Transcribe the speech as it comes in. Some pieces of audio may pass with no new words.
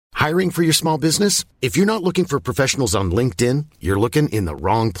Hiring for your small business? If you're not looking for professionals on LinkedIn, you're looking in the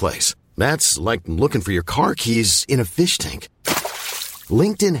wrong place. That's like looking for your car keys in a fish tank.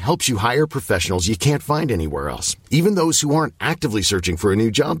 LinkedIn helps you hire professionals you can't find anywhere else, even those who aren't actively searching for a new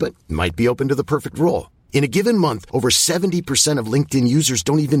job but might be open to the perfect role. In a given month, over 70% of LinkedIn users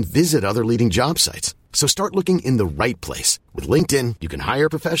don't even visit other leading job sites. So start looking in the right place. With LinkedIn, you can hire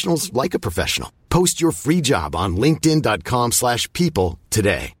professionals like a professional. Post your free job on linkedin.com/people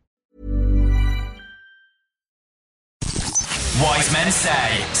today. Wise Men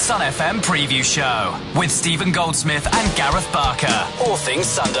Say, Sun FM Preview Show, with Stephen Goldsmith and Gareth Barker. All things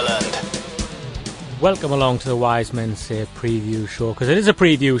Sunderland. Welcome along to the Wise Men Say Preview Show, because it is a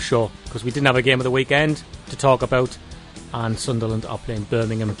preview show, because we didn't have a game of the weekend to talk about, and Sunderland are playing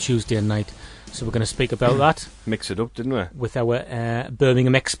Birmingham Tuesday night, so we're going to speak about that. Mix it up, didn't we? With our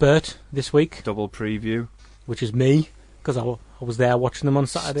Birmingham expert this week. Double preview. Which is me, because I was there watching them on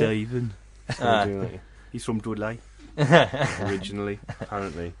Saturday. Stephen. He's from Dudley. Originally,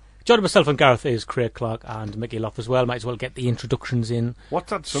 apparently. Joining myself and Gareth is Craig Clark and Mickey Lough as well. Might as well get the introductions in. What's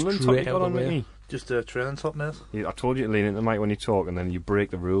that Sunderland top you got on, Mickey? Just a training top, mate. Yeah, I told you to lean into the mic when you talk, and then you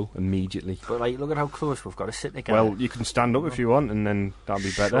break the rule immediately. But like, look at how close we've got to sit together. Well, you can stand up if you want, and then that'll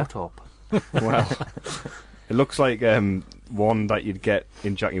be better. Shut up. Well, it looks like one that you'd get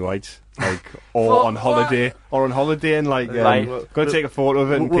in Jackie White's, like, or on holiday, and like, go take a photo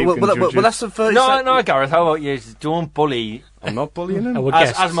of it, and people can judge it. That's the first. No, Gareth. How about you? Don't bully. I'm not bullying him.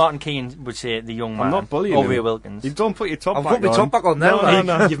 As Martin Keane would say, the young man. I'm not bullying Over him. Wilkins. You don't put your top I've back on. put my top back on now.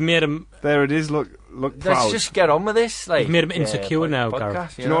 No. You've made him. There it is. Look proud. Let's just get on with this. Like, You've made him insecure now,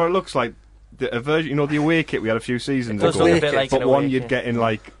 Gareth. Do you know what it looks like? A version, the away kit we had a few seasons does ago, look a bit like but an one away you'd kit.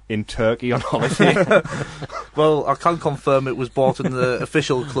 get in Turkey on holiday. Well, I can confirm it was bought in the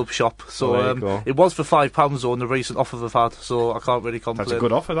official club shop. So it was for £5 on the recent offer they've had. So I can't really complain. That's a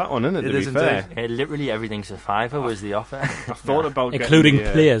good offer, that one, isn't it? It is to be fair. Literally everything's a £5 was the offer. I thought about including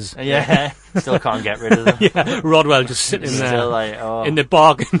getting players. Yeah, still can't get rid of them. Yeah, Rodwell just sitting there Still like, in the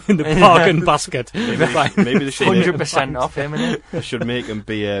bargain basket. Maybe they should 100% off him, innit? They should make him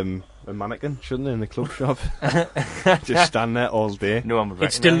be a mannequin, shouldn't they, in the club shop? Just stand there all day. No one would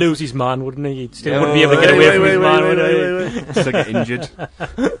He'd still lose his man, wouldn't he? He'd still Yeah, wouldn't be able to get away from his man, would he? Still get injured,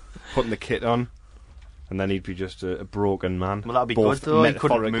 putting the kit on, and then he'd be just a broken man. Well, that'd be both good though. He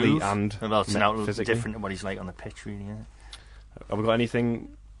couldn't metaphorically move. and well, it's now physically. different to what he's like on the pitch, really. Isn't it? Have we got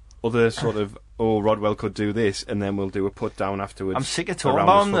anything other sort of? Oh, Rodwell could do this, and then we'll do a put down afterwards. I'm sick of talking around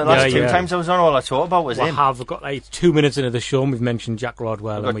about him. The last two Yeah. times I was on, all I talked about was him. We've got like 2 minutes into the show and we've mentioned Jack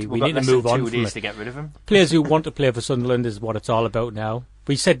Rodwell, and we need to move on from it. To get rid of him. Players who want to play for Sunderland is what it's all about now.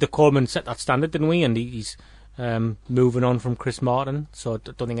 We said that Coleman set that standard, didn't we? And he's moving on from Chris Martin, so I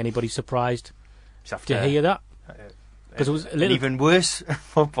don't think anybody's surprised to hear that. Because it was a little an even worse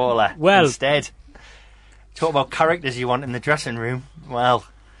footballer. Well, instead, talk about characters you want in the dressing room. Well,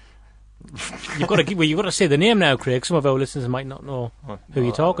 you've got to say the name now, Craig. Some of our listeners might not know who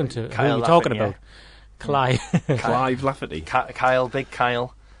you're talking to. Who you're talking about? Clive Lafferty. Kyle, big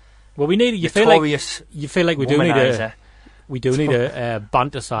Kyle. Well, we need. You feel like we do need a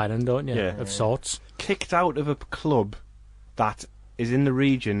banter signing, don't you? Yeah. Of sorts. Kicked out of a club that is in the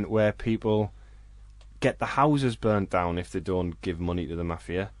region where people get the houses burnt down if they don't give money to the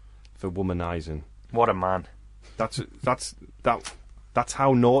mafia for womanising. What a man! That's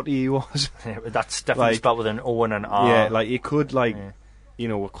how naughty he was. That's definitely spelled with an O and an R. Yeah, like you could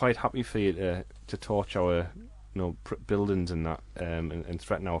we're quite happy for you to torch our buildings and that and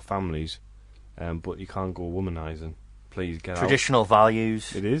threaten our families, but you can't go womanising. Please get traditional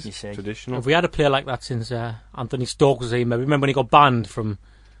values. It is you see. traditional. Have we had a player like that since Anthony Stokes was here? Maybe remember when he got banned from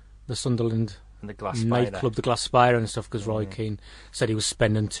the Sunderland nightclub, the Glass Spire and stuff, because Roy Keane said he was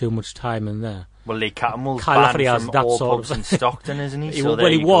spending too much time in there. Well, Lee Catmull's Kyle Lafferty banned has from that all sort pubs of in Stockton, isn't he? He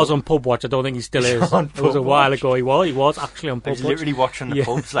was on Pub Watch. I don't think he still is. It was a while ago. He was actually on Pub Watch. He's literally watching the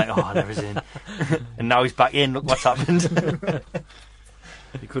pubs like, I never in. And now he's back in. Look what's happened.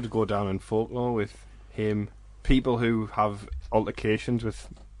 You could go down in folklore with him. People who have altercations with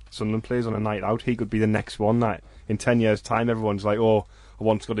Sunderland players on a night out, he could be the next one that in 10 years' time everyone's like, I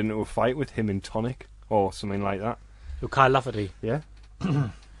once got into a fight with him in Tonic or something like that. Kyle Lafferty. Yeah.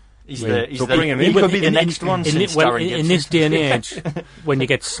 He could be the next one. In this day and age, when you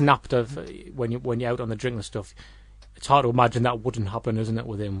get snapped when you're out on the drink and stuff, it's hard to imagine that wouldn't happen, isn't it?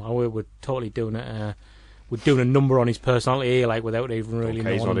 With him, we're totally doing it. We're doing a number on his personality here, like without even really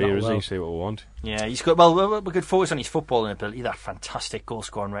knowing he's not him here, that is well. he? See what we want. Yeah, he's got. Well, we could focus on his footballing ability. That fantastic goal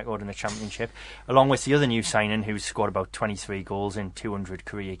scoring record in the Championship, along with the other new signing who's scored about 23 goals in 200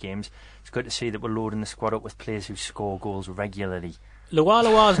 career games. It's good to see that we're loading the squad up with players who score goals regularly.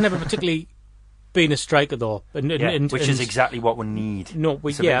 Lualua's never particularly been a striker though, which is exactly what we need. No,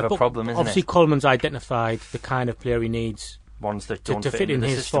 it's a bit of a problem, isn't obviously it? Coleman's identified the kind of player he needs. Ones that to don't fit in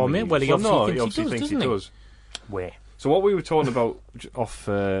his form. Well, he obviously thinks he does. Where? So what we were talking about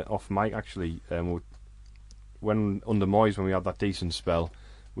off mic actually, when under Moyes, when we had that decent spell.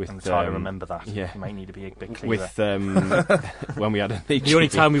 I'm trying to remember that. Yeah. You might need to be a bit clearer. With when we had a the only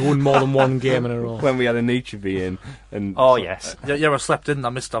time we won more than one game in a row. When we had a Nicheby in, and yes, I slept in. I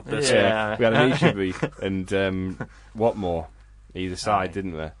missed that bit. Yeah, we had a Nicheby and Watmore either side,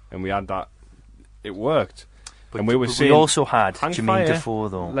 didn't we? And we had that. It worked. And we also had Jermaine Defoe,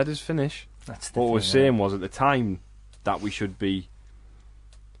 though. Let us finish. That's the what thing, we were saying was at the time that we should be,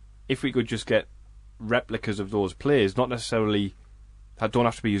 if we could just get replicas of those players, not necessarily. Don't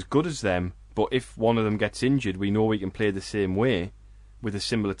have to be as good as them, but if one of them gets injured, we know we can play the same way with a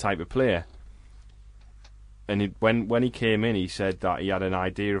similar type of player. And when he came in, he said that he had an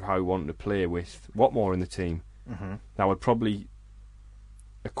idea of how he wanted to play with Watmore in the team. Mm-hmm. Now, I'd probably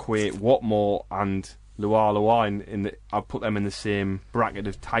equate Watmore and Lualua I'd put them in the same bracket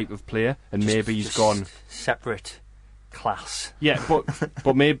of type of player, and maybe he's gone separate class. Yeah,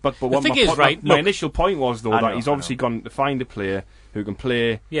 but my initial point was though that he's obviously gone to find a player who can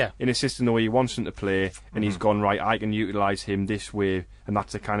play in a system the way he wants him to play, and he's gone, right, I can utilise him this way, and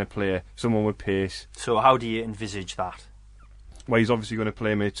that's the kind of player, someone with pace. So how do you envisage that? Well, he's obviously going to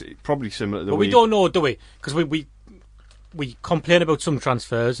play him, it's probably similar to the way... But we don't know, do we? Because we complain about some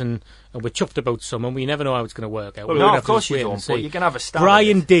transfers, and we're chuffed about some, and we never know how it's going to work out. Well, no, of course you don't, but you can have a stab.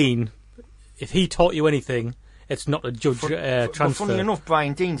 Brian Dean, if he taught you anything... It's not a judge transfer. But funny enough,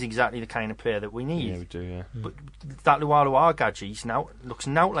 Brian Dean's exactly the kind of player that we need. Yeah, we do, yeah. But that Lualua gadget looks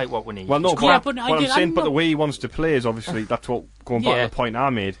now like what we need. Well, no, but I'm saying, but the way he wants to play is obviously, that's what, going back to the point I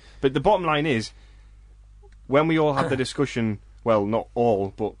made. But the bottom line is, when we all had the discussion, well, not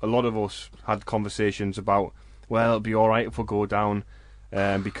all, but a lot of us had conversations about, well, it'll be alright if we go down,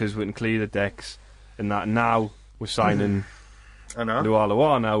 because we can clear the decks, and that now we're signing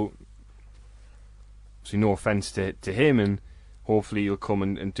Lualua now. So no offence to him, and hopefully he'll come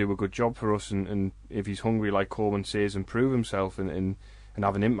and do a good job for us, and if he's hungry, like Coleman says, and prove himself and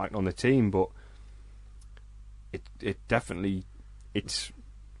have an impact on the team. But it definitely, it's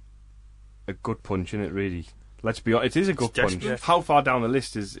a good punch, isn't it, really? Let's be honest, it is a good punch. How far down the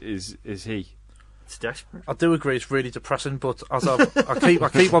list is he? It's desperate. I do agree, it's really depressing, but as I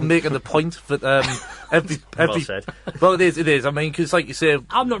keep on making the point that every well said. Well, it is. I mean, because like you say,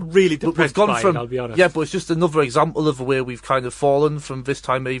 I'm not really depressed by it, I'll be honest. Yeah, but it's just another example of where we've kind of fallen from this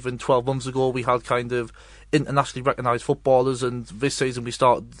time. Even 12 months ago, we had kind of internationally recognised footballers, and this season we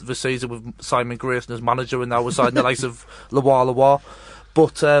started the season with Simon Grayson as manager, and now we're signing the likes of Lualua.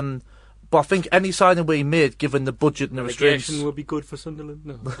 But I think any signing we made, given the budget and the restraints, will be good for Sunderland.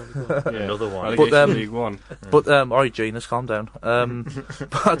 No, another one. But League One. But all right, Genius, calm down.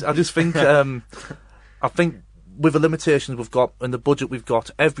 But I just think I think with the limitations we've got and the budget we've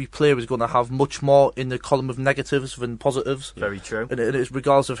got, every player is going to have much more in the column of negatives than positives. Very true. And it's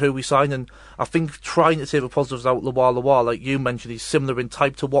regardless of who we sign. And I think trying to take the positives out, Lualua, like you mentioned, he's similar in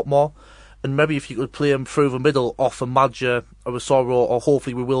type to Watmore. And maybe if you could play him through the middle off a Madja or a Sorrow, or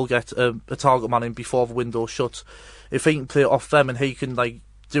hopefully we will get a target man in before the window shuts. If he can play off them and he can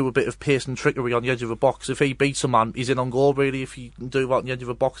do a bit of pace and trickery on the edge of the box, if he beats a man, he's in on goal really, if he can do that on the edge of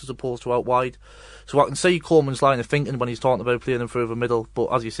the box as opposed to out wide. So I can see Coleman's line of thinking when he's talking about playing him through the middle, but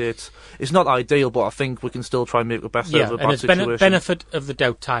as you say, it's not ideal, but I think we can still try and make the best out of a bad situation. And it's benefit of the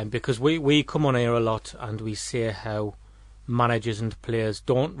doubt time, because we come on here a lot and we say how managers and players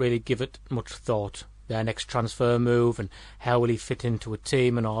don't really give it much thought, their next transfer move and how will he fit into a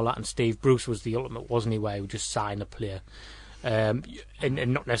team and all that. And Steve Bruce was the ultimate, wasn't he, where he would just sign a player and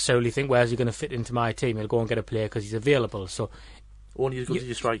not necessarily think, where's he going to fit into my team? He'll go and get a player because he's available. So only as good as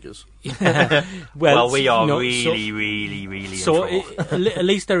your strikers. well, we are really so in trouble. At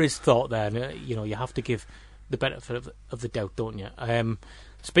least there is thought there, and, you have to give the benefit of the doubt, don't you?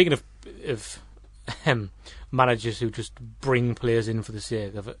 Speaking of managers who just bring players in for the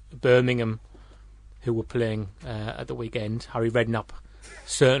sake of it, Birmingham, who were playing at the weekend, Harry Redknapp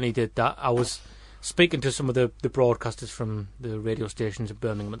certainly did that. I was speaking to some of the broadcasters from the radio stations in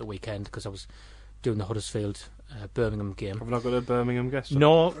Birmingham at the weekend because I was doing the Huddersfield Birmingham game. Have we not got a Birmingham guest?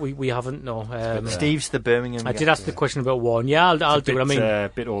 No, we haven't. No, Steve's the Birmingham. I did ask the question about one. Yeah, I'll do it. I mean,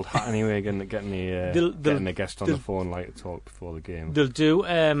 a bit old hat anyway. Getting the guest on the phone to talk before the game. They'll do.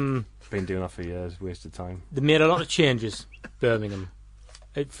 Been doing that for years. Waste of time. They made a lot of changes, Birmingham.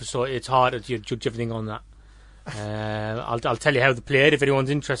 So it's hard to judge everything on that. I'll tell you how they played if anyone's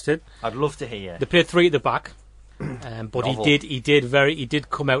interested. I'd love to hear. They played three at the back. But he did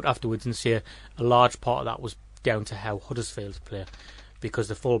come out afterwards and say a large part of that was down to how Huddersfield play, because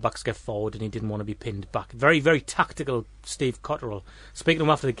the fullbacks get forward and he didn't want to be pinned back. Very, very tactical, Steve Cotterill. Speaking to him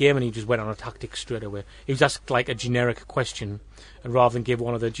after the game, and he just went on a tactic straight away. He was asked like a generic question, and rather than give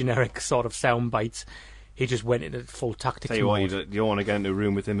one of the generic sort of sound bites, he just went into full tactics Tell you mode. what, you don't want to get into a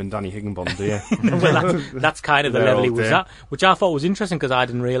room with him and Danny Higginbottom, do you? Well, that's kind of the level he was there. at, which I thought was interesting because I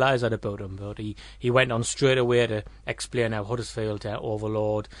didn't realise that about him. But he went on straight away to explain how Huddersfield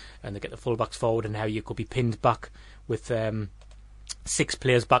overload and they get the fullbacks forward and how you could be pinned back with 6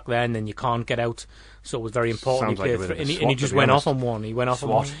 players back there and then you can't get out. So it was very important. Sounds like a bit of a And swat, he just to be went honest. off on one. He went off on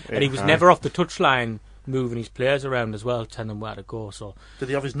Swat. one, and he was never off the touchline moving his players around as well, telling them where to go. So Did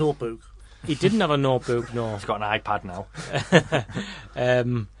he have his notebook? he didn't have a notebook, no. He's got an iPad now.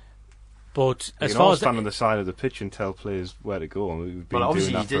 But You as can far all as stand on the side of the pitch and tell players where to go. And we've been Well,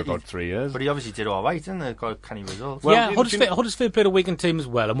 obviously doing that he for did- about 3 years. But he obviously did all right, didn't they? Got canny results. Well, yeah, do you Huddersfield played a weekend team as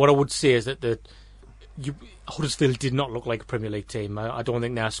well, and what I would say is that Huddersfield did not look like a Premier League team. I don't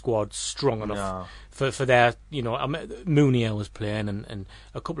think their squad's strong enough for their, Mounier was playing and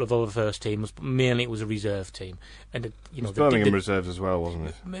a couple of other first teams, but mainly it was a reserve team. And It was Birmingham reserves as well, wasn't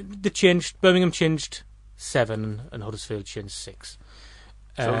it? Birmingham changed 7 and Huddersfield changed 6.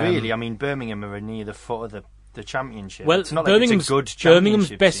 So really, I mean, Birmingham are near the foot of the championship. Well, it's not like it's a good Birmingham's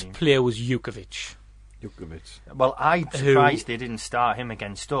championship best team. player was Jukovic. Well, I'm surprised they didn't start him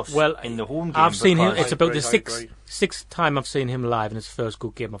against us in the home game. I've seen him. because It's about the I agree. sixth time I've seen him live, and it's the first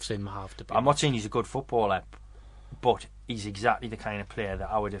good game I've seen him have. To be I'm not saying he's a good footballer, but he's exactly the kind of player that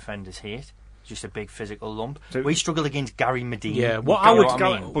our defenders hate. Just a big physical lump. So- We struggle against Gary Medina. Yeah, You what know what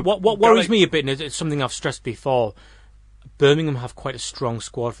I mean? what worries me a bit, and it's something I've stressed before. Birmingham have quite a strong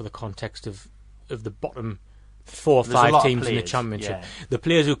squad for the context of the bottom 4 or There's a 5 lot of teams in the players, Championship. yeah. The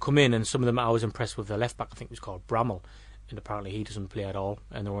players who come in, and some of them I was impressed with. The left back, I think, was called Bramall, and apparently he doesn't play at all.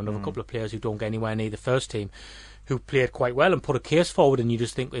 And there were another couple of players who don't get anywhere near the first team, who played quite well and put a case forward. And you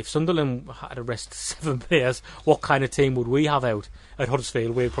just think, if Sunderland had to rest 7 players, what kind of team would we have out at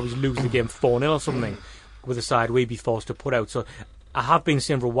Huddersfield? We'd probably lose the game 4-0 or something with the side we'd be forced to put out. So I have been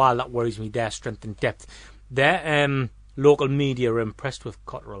saying for a while that worries me, their strength and depth. Their local media are impressed with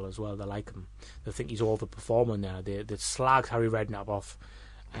Cotterill as well. They like him. They think he's overperforming now. They slagged Harry Redknapp off,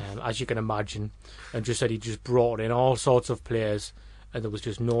 as you can imagine, and just said he just brought in all sorts of players, and there was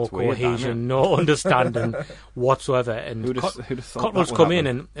just no weird, cohesion, isn't it? no understanding whatsoever. And Who'd have thought Cotterill's that would come in,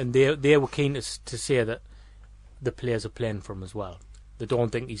 happen? and they were keen to say that the players are playing for him as well. They don't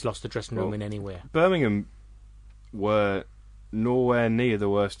think he's lost the dressing room in any way. Birmingham were nowhere near the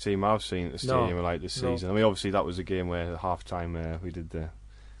worst team I've seen at the No, stadium like this no. season. I mean, obviously that was a game where at half time we did the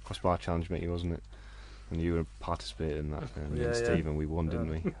crossbar challenge, Mickey, wasn't it? And you were participating in that. And me and Yeah, Steve, and we won, didn't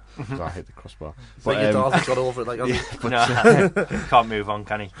we? Because I hit the crossbar. But your dad got over it. Like, No, can't move on,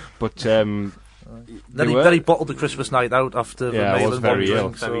 can he? But then he bottled the Christmas night out after Yeah, I the was mail very and ill.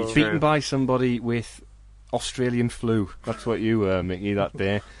 one drink. Very So. true. beaten by somebody with Australian flu. That's what you were, Mickey, that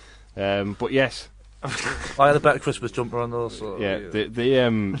day. But yes, I had a better Christmas jumper on those. So, yeah,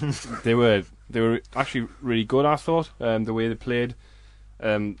 they were actually really good. I thought the way they played.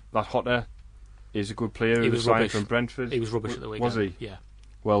 That Hotter is a good player. He who was signed rubbish. from Brentford. He was rubbish at the weekend. Was he? Yeah,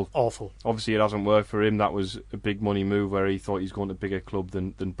 Well, awful. obviously it hasn't worked for him. That was a big money move where he thought he's going to a bigger club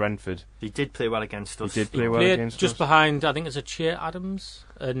than Brentford. He did play well against us. He did He play well played against just us. behind, I think it's a Che Adams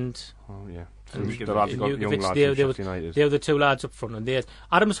and Oh yeah, and the lads got young Jukovic. lads They from were Sheffield United. the 2 lads up front, and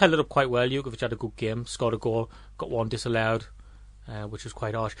Adams held it up quite well. Jukovic had a good game, scored a goal, got one disallowed, which was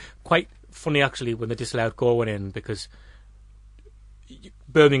quite harsh. Quite funny actually when the disallowed goal went in, because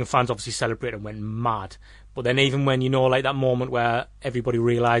Birmingham fans obviously celebrated and went mad. But then even when, like that moment where everybody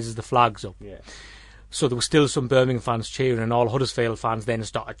realises the flag's up, Yeah. so there were still some Birmingham fans cheering, and all Huddersfield fans then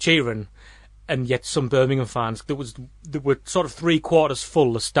started cheering, and yet some Birmingham fans, there were sort of 3/4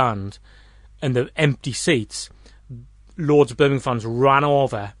 full, the stand, and the empty seats. Loads of Birmingham fans ran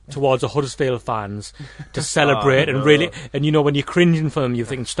over towards the Huddersfield fans to celebrate and really, and when you're cringing for them, you're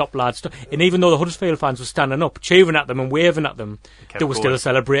thinking, stop lads, stop. And even though the Huddersfield fans were standing up, cheering at them and waving at them, they were still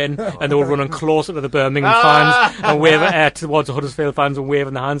celebrating, and they were running closer to the Birmingham fans and waving towards the Huddersfield fans and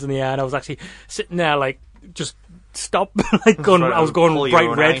waving their hands in the air, and I was actually sitting there like, just stop, like going, I was going pull your bright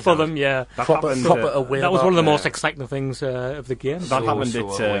own red eyes for out. them, yeah. That Proper happened. away. That was one of the about- most exciting things of the game. That So happened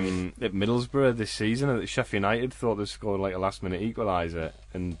away. at Middlesbrough this season. At Sheffield United thought they scored like a last-minute equaliser,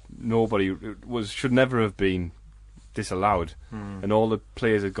 and nobody should never have been disallowed. And all the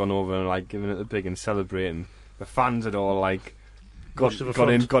players had gone over and like giving it the big and celebrating. The fans had all like got Rushed to the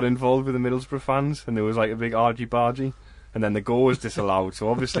front. got involved with the Middlesbrough fans, and there was like a big argy-bargy. And then the goal was disallowed, so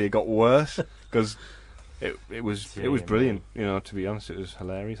obviously it got worse because It was brilliant. You know, to be honest, it was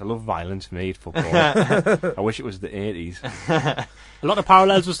hilarious. I love violence-made football. I wish it was the 80s. A lot of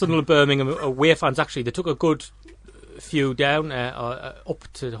parallels with Sunderland Birmingham away fans. Actually, they took a good few down, up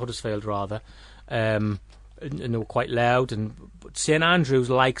to Huddersfield rather, and they were quite loud. And St Andrews,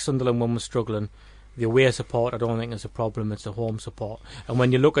 like Sunderland when we're struggling, the away support I don't think is a problem. It's the home support. And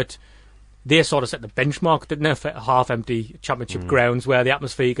when you look at, they sort of set the benchmark, didn't they, for half-empty championship grounds where the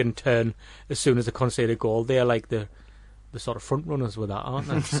atmosphere can turn as soon as they concede a goal. They're like the sort of front runners with that, aren't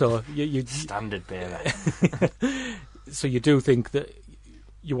they? So you standard bearer. So you do think that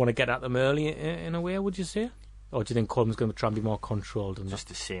you want to get at them early in a way, would you say? Or do you think Colm's going to try and be more controlled? And just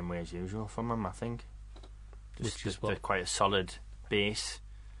the same way as usual from them, I think. Just they're quite a solid base,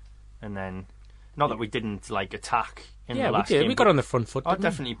 and then not that we didn't attack in the last game. We got on the front foot.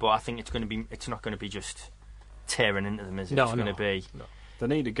 Definitely, but I think it's not going to be just tearing into them, is it? It's going to be. No. They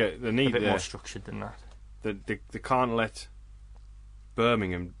need a bit more structured than that. They can't let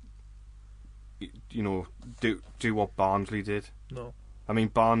Birmingham, do what Barnsley did. No. I mean,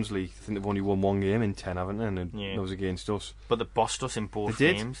 Barnsley, I think they've only won one game in 10, haven't they? And it was against us. But they bossed us in both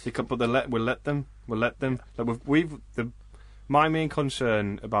games. They did. But we'll let them. My main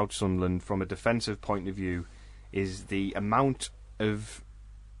concern about Sunderland, from a defensive point of view, is the amount of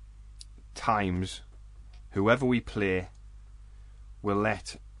times whoever we play will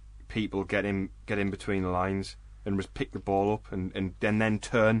let people get in between the lines and just pick the ball up and then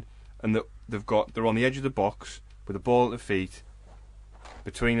turn, and they're on the edge of the box with the ball at their feet,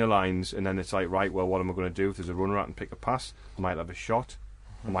 between the lines, and then it's like, right, well, what am I going to do? If there's a runner out and pick a pass, I might have a shot,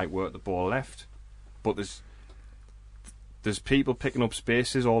 I might work the ball left, but there's people picking up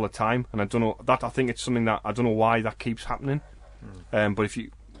spaces all the time, and I don't know that. I think it's something that I don't know why that keeps happening. But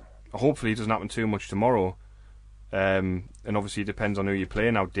hopefully it doesn't happen too much tomorrow. And obviously it depends on who you play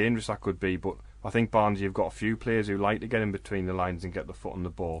and how dangerous that could be. But I think Barnes, you've got a few players who like to get in between the lines and get the foot on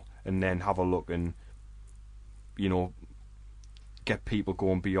the ball, and then have a look and get people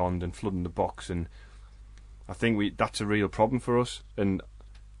going beyond and flooding the box. And I think that's a real problem for us. And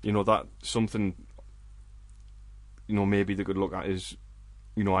that's something maybe they could look at is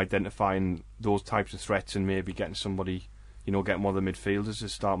identifying those types of threats and maybe getting somebody, getting one of the midfielders to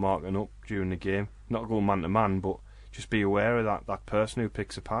start marking up during the game. Not going man to man, but just be aware of that person who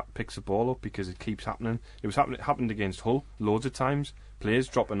picks the ball up, because it keeps happening. It happened against Hull loads of times. Players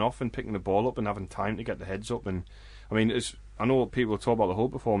dropping off and picking the ball up and having time to get the heads up. And I mean, I know people talk about the Hull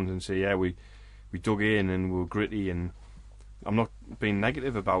performance and say, yeah, we dug in and we were gritty, and I'm not being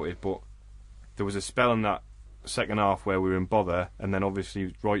negative about it, but there was a spell in that second half where we were in bother, and then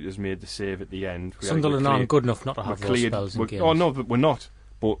obviously Reuters made the save at the end. Sunderland aren't good enough not to have those spells in games. Oh no, but we're not.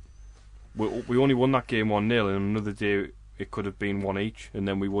 But we only won that game 1-0, and another day it could have been one each, and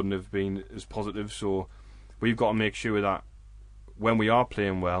then we wouldn't have been as positive. So we've got to make sure that when we are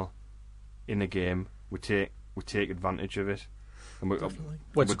playing well in the game, we take advantage of it. And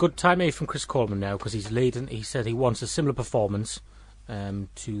it's a good time here from Chris Coleman now, because he's leading. He said he wants a similar performance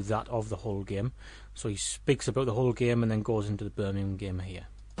to that of the Hull game. So he speaks about the Hull game and then goes into the Birmingham game here.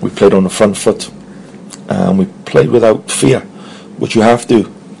 We played on the front foot, and we played without fear, which you have to.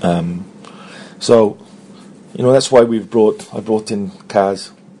 So, that's why I brought in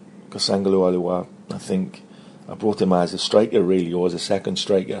Kaz Kasangalu-Aliwa. I think I brought him as a striker, really, or as a second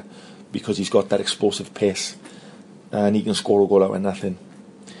striker, because he's got that explosive pace, and he can score a goal out of nothing.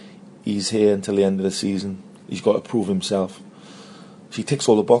 He's here until the end of the season. He's got to prove himself. He ticks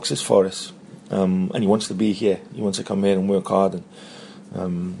all the boxes for us. And he wants to be here. He wants to come here and work hard.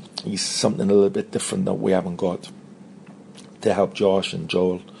 And he's something a little bit different that we haven't got. To help Josh and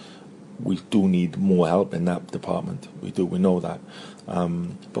Joel, we do need more help in that department. We do. We know that.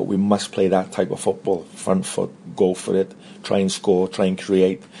 But we must play that type of football. Front foot, go for it. Try and score. Try and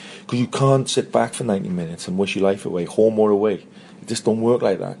create. Because you can't sit back for 90 minutes and wish your life away, home or away. It just don't work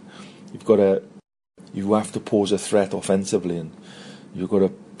like that. You have to pose a threat offensively, and you've got to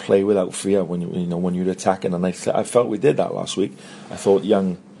play without fear when you're attacking. And I felt we did that last week. I thought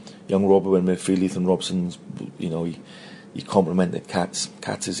young Robert in midfield, Ethan Robson's, he complemented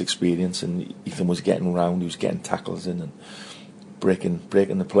Katz's experience, and Ethan was getting round, he was getting tackles in and breaking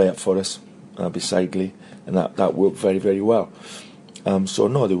the play up for us beside Lee, and that worked very, very well. So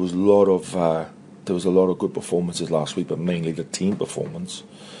no, there was a lot of good performances last week, but mainly the team performance.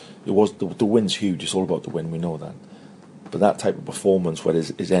 It was the win's huge. It's all about the win. We know that. But that type of performance where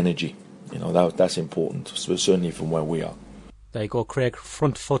there's energy, that's important, certainly from where we are. There you go, Craig.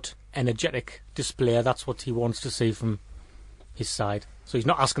 Front foot, energetic display. That's what he wants to see from his side. So he's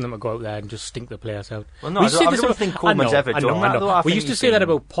not asking them to go out there and just stink the players out. Well, no, I don't think Coleman's ever done that, though. We used to say that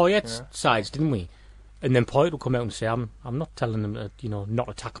about Poyet's sides, didn't we? And then Poyet will come out and say, I'm not telling them to, not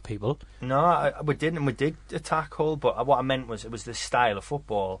attack people. No, we did attack Hull, but what I meant was it was the style of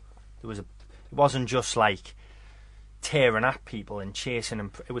football. It wasn't just like tearing at people and chasing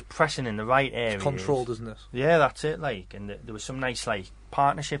them. It was pressing in the right areas. It's controlled, isn't it? Yeah, that's it. And there was some nice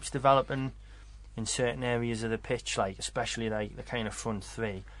partnerships developing in certain areas of the pitch, especially the kind of front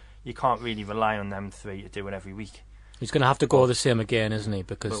three. You can't really rely on them three to do it every week. He's going to have to go the same again, isn't he?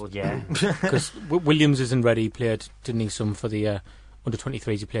 Because because Williams isn't ready. He played, didn't he, some for the under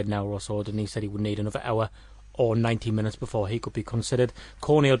 23s. He played an hour or so, didn't he? Said he would need another hour or 90 minutes before he could be considered.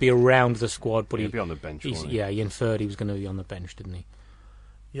 Corney will be around the squad, but he'll be on the bench. He inferred he was going to be on the bench, didn't he?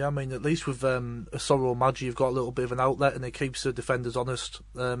 Yeah, I mean, at least with Sorrow Maggi, you've got a little bit of an outlet, and it keeps the defenders honest.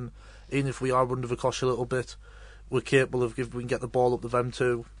 Even if we are under the cosh a little bit, we're capable of, if we can get the ball up to them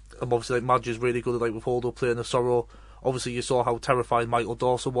too. And obviously, Maggi's really good at with hold-up play and the Sorrow. Obviously, you saw how terrifying Michael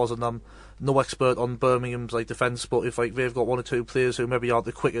Dawson was, and I'm no expert on Birmingham's defence, but if they've got one or two players who maybe aren't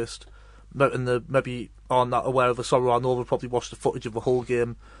the quickest, and maybe aren't that aware of the Sorrow, I know they've probably watched the footage of the whole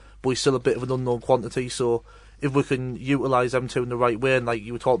game, but he's still a bit of an unknown quantity. So if we can utilise them two in the right way, and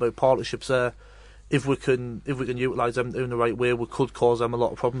you were talking about partnerships there, if we can utilise them in the right way, we could cause them a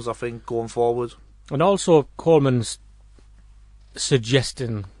lot of problems, I think, going forward. And also, Coleman's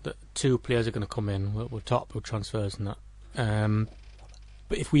suggesting that two players are going to come in. We'll talk about transfers and that.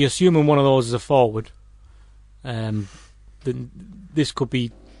 But if we assume one of those is a forward, then this could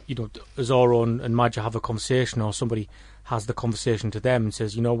be, Azoro and Madja have a conversation, or somebody has the conversation to them and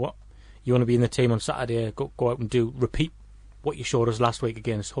says, you know what, you want to be in the team on Saturday, go out and repeat what you showed us last week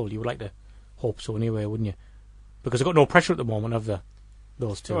against Hull. You would like to hope so anyway, wouldn't you? Because they've got no pressure at the moment, have they,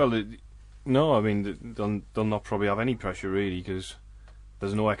 those two? Well, no, I mean, they'll not probably have any pressure really, because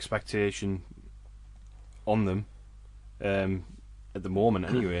there's no expectation on them at the moment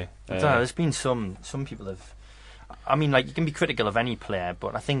anyway. I don't know, there's been some people have... I mean, you can be critical of any player,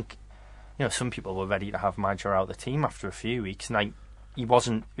 but I think, some people were ready to have Madja out of the team after a few weeks. And I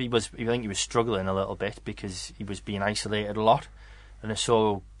think he was struggling a little bit because he was being isolated a lot. And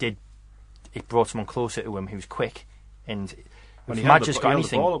so it brought someone closer to him who's quick. And if Madja's got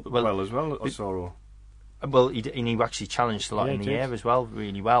anything... well as well, Osoro. Well, he actually challenged a lot in the air as well,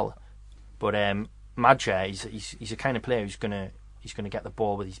 really well. But Madja, he's a kind of player who's going to get the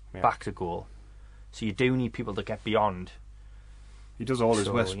ball with his back to goal. So you do need people to get beyond. He does all his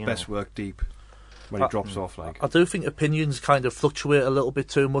best work deep when he drops off. I do think opinions kind of fluctuate a little bit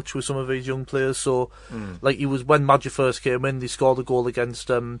too much with some of these young players. So, he was when Madja first came in, they scored a goal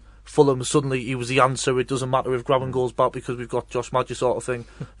against Fulham. Suddenly, he was the answer. It doesn't matter if Graven goes back because we've got Josh Madja, sort of thing.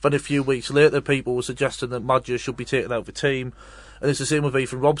 Then a few weeks later, people were suggesting that Madja should be taken out of the team. And it's the same with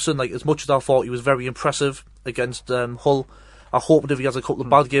Ethan Robson. As much as I thought he was very impressive against Hull, I hope that if he has a couple of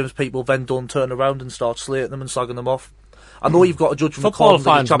bad games, people then don't turn around and start slating them and slagging them off. I know you've got to judge from the corner of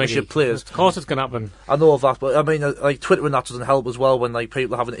the Championship players. Of course it's going to happen. I know of that, but I mean, Twitter and that doesn't help as well when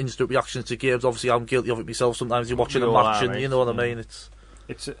people are having instant reactions to games. Obviously, I'm guilty of it myself. Sometimes you're watching a match and you know what I mean. It's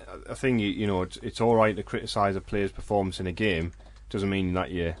a thing. It's all right to criticise a player's performance in a game. Doesn't mean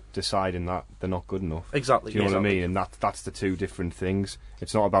that you're deciding that they're not good enough. Exactly. Do you know what I mean? And that's the two different things.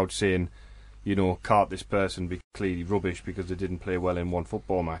 It's not about saying, can't this person be clearly rubbish because they didn't play well in one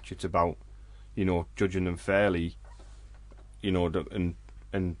football match. It's about, judging them fairly,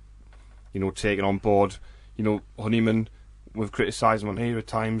 and taking on board, Honeyman, we've criticised him on here at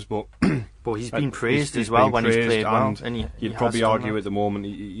times, but he's been praised as well when he's played well. And you'd probably argue at the moment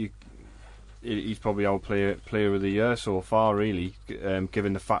he's probably our player of the year so far, really,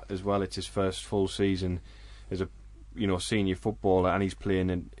 given the fact as well it's his first full season as a senior footballer, and he's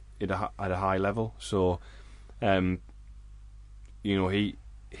playing at a high level. So, him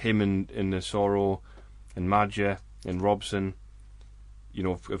and Nasoro and Madja and Robson,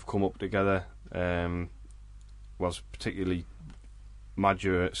 have come up together. Particularly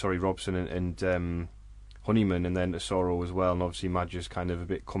Robson and Honeyman, and then Nasoro as well. And obviously Madja's kind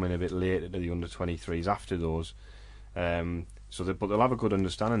of coming a bit late to the under 23s after those. But they'll have a good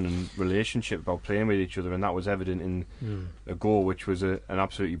understanding and relationship about playing with each other, and that was evident in a goal, which was an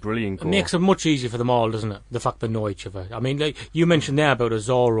absolutely brilliant goal. It makes it much easier for them all, doesn't it? The fact they know each other. I mean, you mentioned there about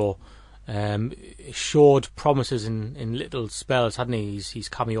Azoro, showed promises in little spells, hadn't he? He's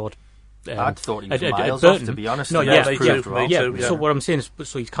cameoed. I'd thought he was miles off, to be honest. So what I'm saying is,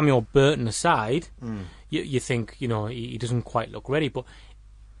 so he's cameoed Burton aside. You think he doesn't quite look ready, but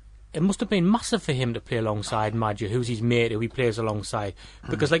it must have been massive for him to play alongside Madja, who's his mate, who he plays alongside.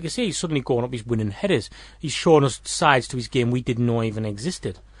 Because, like you say, he's suddenly going up, he's winning headers. He's showing us sides to his game we didn't know even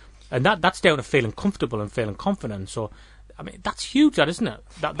existed. And that's down to feeling comfortable and feeling confident. So I mean, that's huge, that, isn't it?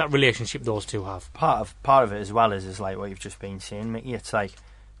 That relationship those two have. Part of it as well is like what you've just been saying, Mickey. It's like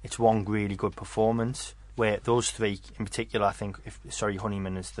it's one really good performance where those three in particular, I think,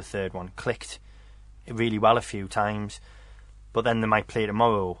 Honeyman is the third one, clicked really well a few times, but then they might play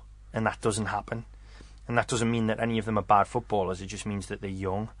tomorrow and that doesn't happen. And that doesn't mean that any of them are bad footballers, it just means that they're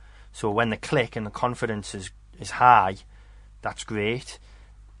young. So when they click and the confidence is high, that's great.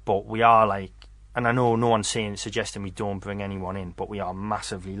 But we are like, and I know no one's suggesting we don't bring anyone in, but we are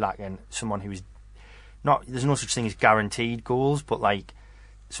massively lacking someone who's not, there's no such thing as guaranteed goals, but like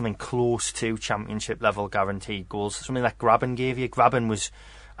something close to championship level guaranteed goals. Something like Graben gave you. Graben was,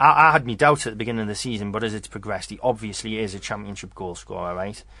 I had me doubts at the beginning of the season, but as it's progressed, he obviously is a championship goal scorer,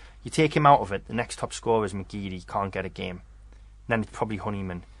 right? You take him out of it, the next top scorer is McGeady, can't get a game. Then it's probably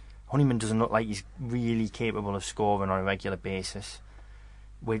Honeyman. Honeyman doesn't look like he's really capable of scoring on a regular basis.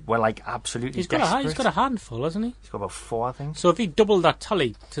 We're like absolutely desperate. He's got a handful, hasn't he? He's got about 4, I think. So if he doubled that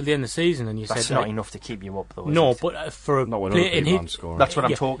tally till the end of the season, and that's not enough to keep you up, though. No, but for a player in his, that's what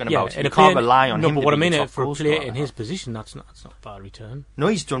I'm talking about. You can't rely on him. No, but what I mean for a player scorer. in his position, that's not bad return. No,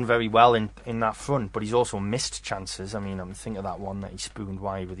 he's done very well in that front, but he's also missed chances. I mean, I'm thinking of that one that he spooned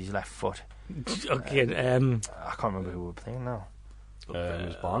wide with his left foot. Okay, I can't remember who we were playing now. It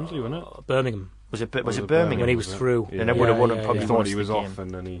was Barnsley, wasn't it? Birmingham. Was it Birmingham? When he was through. Then it would have won him probably. He thought he was off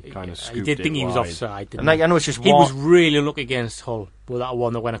and then he kind of scooped it. He did think he was wide. offside, didn't And like, I know it's just he was really unlucky against Hull with that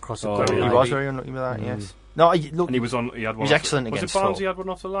one that went across the Oh, goal He line. was very unlucky with that, yes. No, look, And he was on. He had one. He's excellent against Was it Barnes? Hull. He had one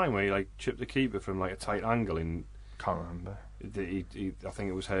off the line where he like chipped the keeper from like a tight angle in. Can't remember. I think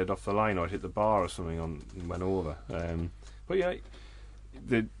it was headed off the line or it hit the bar or something and went over. But yeah.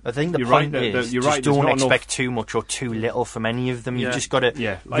 I think the you're point right, is you're just right, don't not expect enough. too much or too little from any of them. Yeah. You've just got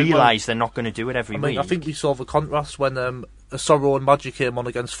to Like, realise they're not going to do it every week. I think we saw the contrast when Sorrow and Madge came on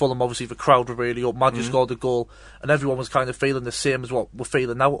against Fulham. Obviously, the crowd were really up. Madge scored a goal, and everyone was kind of feeling the same as what we're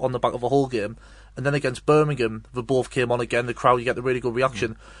feeling now on the back of a whole game. And then against Birmingham, they both came on again. The crowd, you get the really good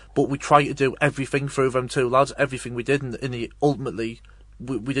reaction. But we tried to do everything through them two lads. Everything we did, and ultimately,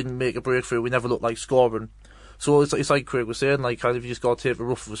 we didn't make a breakthrough. We never looked like scoring. So it's like Craig was saying, like kind of you just got to take the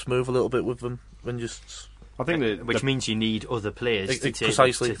rough with the smooth a little bit with them, and just. I think which means you need other players to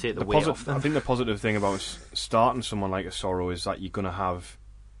take the weight off them. I think the positive thing about starting someone like a Sorrow is that you're going to have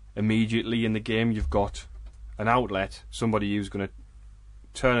immediately in the game you've got an outlet, somebody who's going to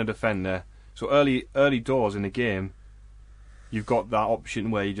turn a defender. So early doors in the game, you've got that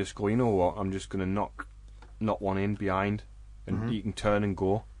option where you just go, you know what, I'm just going to knock one in behind, and you can turn and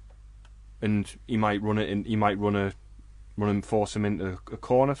go. And he might run it in. He might run and force him into a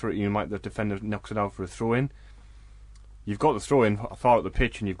corner for it. The defender knocks it out for a throw in. You've got the throw in far out the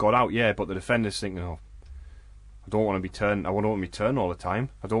pitch, and you've got out, but the defender's thinking, "Oh, I don't want to be turned. I don't want to be turned all the time.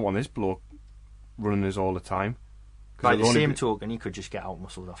 I don't want this bloke running us all the time." By the same token, he could just get out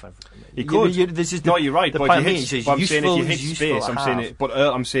muscled off everything. He could. You're right. But I'm saying if you hit space,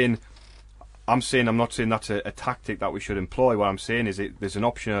 I'm not saying that's a tactic that we should employ. What I'm saying is there's an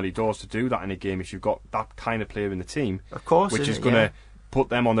option early doors to do that in a game if you've got that kind of player in the team. Of course, which is going to put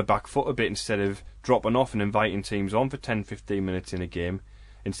them on the back foot a bit instead of dropping off and inviting teams on for 10-15 minutes in a game.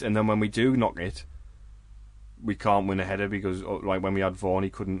 And then when we do knock it, we can't win a header because, like when we had Vaughan,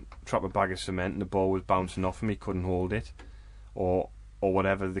 he couldn't trap a bag of cement and the ball was bouncing off him, he couldn't hold it, or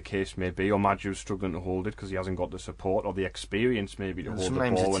whatever the case may be, or Madge was struggling to hold it because he hasn't got the support or the experience maybe to hold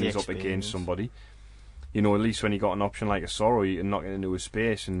the ball when he's up against somebody. At least when you got an option like a Sorrow, you can knock it into a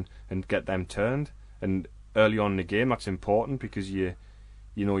space and get them turned. And early on in the game, that's important because you're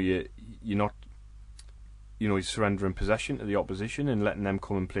not. You're surrendering possession to the opposition and letting them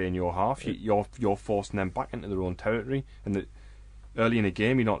come and play in your half. You're forcing them back into their own territory. And early in a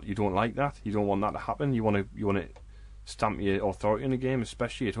game, you don't like that. You don't want that to happen. You want to stamp your authority in the game,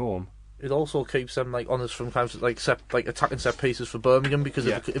 especially at home. It also keeps them honest from times attacking set pieces for Birmingham because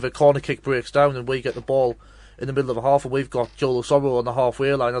if a corner kick breaks down and we get the ball in the middle of a half and we've got Joel Sorrow on the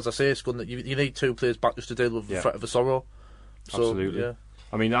halfway line, as I say, it's good. You need two players back just to deal with the threat of a Sorrow. So, absolutely. Yeah.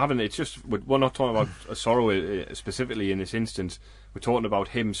 I mean, it's just we're not talking about a Sorrow specifically in this instance. We're talking about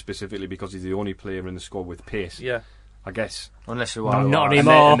him specifically because he's the only player in the squad with pace. Yeah, I guess. Unless you are not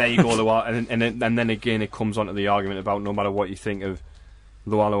anymore. And there you go, and then again it comes onto the argument about no matter what you think of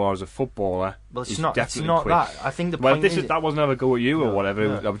Lualua as a footballer. Well, it's he's not. definitely It's not quick. that. I think the point is that wasn't ever go at you or whatever.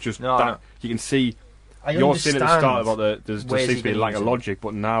 No. I was just No. you can see. I You're saying at the start understand about there seems to be a lack of logic,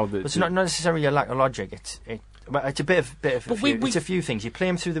 but now it's not necessarily a lack of logic. It's a bit of it's a few things. You play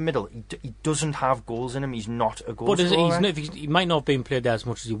him through the middle. He doesn't have goals in him. He's not a goal scorer. He might not have been played there as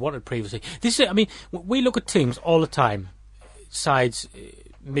much as he wanted previously. We look at teams all the time, sides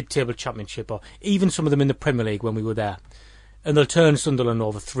mid-table championship, or even some of them in the Premier League when we were there, and they'll turn Sunderland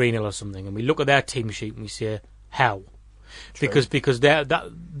over 3-0 or something, and we look at their team sheet and we say, how? True. Because they're that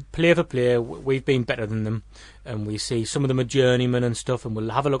player for player, we've been better than them, and we see some of them are journeymen and stuff, and we'll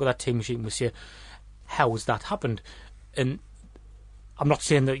have a look at that team sheet and we say, how has that happened? And I'm not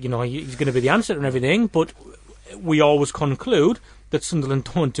saying that he's going to be the answer and everything, but we always conclude that Sunderland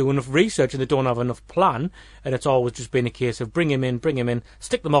don't do enough research and they don't have enough plan, and it's always just been a case of bring him in,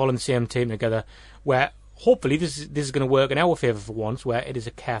 stick them all in the same team together, where hopefully this is going to work in our favour for once, where it is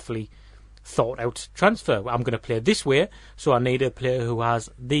a carefully thought out transfer. I'm going to play this way, so I need a player who has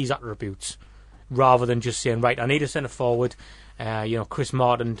these attributes, rather than just saying, right, I need a centre forward. Chris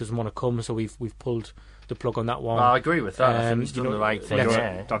Martin doesn't want to come, so we've pulled the plug on that one. I agree with that. I think he's done the right thing.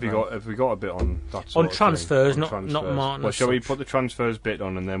 Have we got a bit on that sort on of transfers, thing? Not Martin? Well, shall we put the transfers bit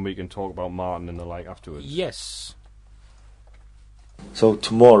on, and then we can talk about Martin and the like afterwards? Yes. So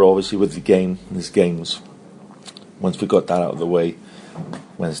tomorrow, obviously, with these games, once we got that out of the way,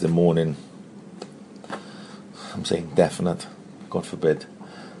 Wednesday morning, I'm saying definite, God forbid,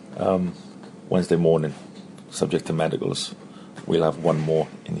 Wednesday morning, subject to medicals, we'll have one more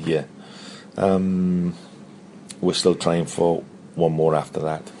in here. We're still trying for one more after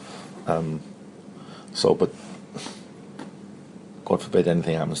that. But God forbid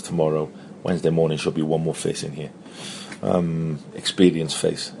anything happens tomorrow, Wednesday morning should be one more face in here. Experienced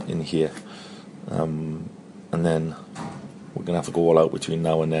face in here. And then we're going to have to go all out between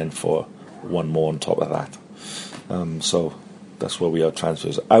now and then for one more on top of that. So that's where we are.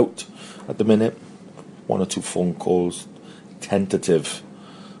 Transfers out at the minute. 1 or 2 phone calls, tentative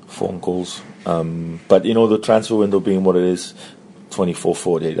phone calls. But the transfer window being what it is, 24,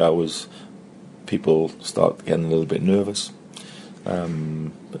 48 hours, people start getting a little bit nervous.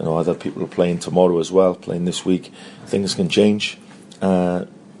 Other people are playing tomorrow as well, playing this week. Things can change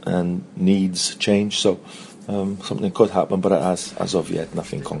and needs change. So something could happen, but as of yet,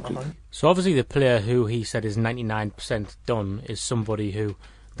 nothing concrete. So obviously the player who he said is 99% done is somebody who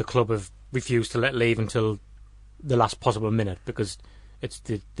the club have refused to let leave until the last possible minute, because it's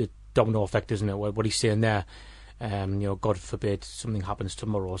the domino effect, isn't it? What he's saying there, God forbid something happens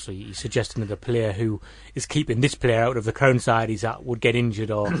tomorrow. So he's suggesting that a player who is keeping this player out of the current side he's at would get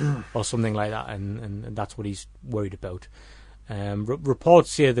injured or something like that, and that's what he's worried about.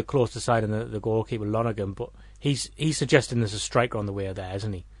 Reports say they're close to signing the goalkeeper Lonergan, but he's suggesting there's a striker on the way there,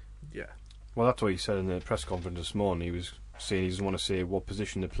 isn't he? Yeah. Well, that's what he said in the press conference this morning. He was saying he doesn't want to say what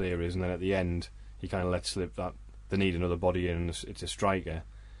position the player is, and then at the end he kind of let slip that they need another body in, and it's a striker.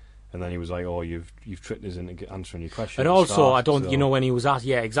 And then he was like, "Oh, you've tricked us into answering your question." And also, when he was asked,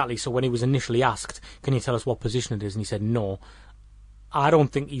 yeah, exactly. So when he was initially asked, "Can you tell us what position it is?" and he said no, I don't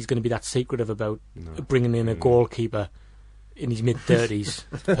think he's going to be that secretive about bringing in a goalkeeper in his mid-30s.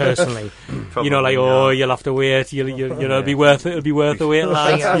 Personally, you'll have to wait. It'll be worth it. It'll be worth the wait,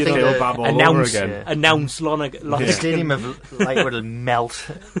 lads. Announce Lonergan. The stadium will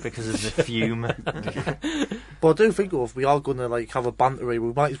melt because of the fume. But I do think if we are going to have a bantery,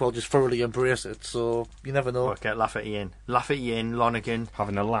 we might as well just thoroughly embrace it. So you never know. Get Lafferty in, Lonergan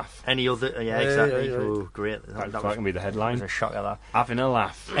having a laugh. Any other? Exactly. Yeah. Oh, great. That can be the headline. Was a shock at that. Having a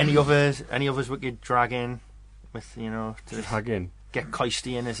laugh. Any others we could drag in with to drag in. Get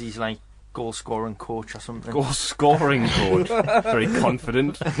Coisty in as he's goal scoring coach or something. Goal scoring coach. Very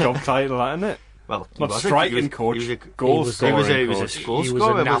confident job title, isn't it? Well, not striking coach. He was a goal scoring coach. He was a goal scorer. He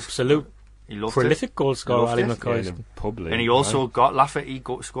was an absolute prolific goal scorer, Ali McCoy. And he also got Lafferty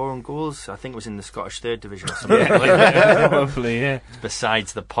scoring goals. I think it was in the Scottish Third Division or something. Probably, yeah.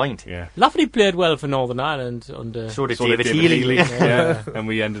 Besides the point. Yeah. Lafferty played well for Northern Ireland under. So did David Healy. Yeah, and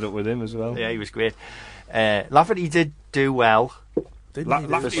we ended up with him as well. Yeah, he was great. Lafferty did do well. He's not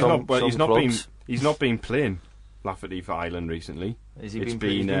been playing Lafferty for Ireland recently. He's been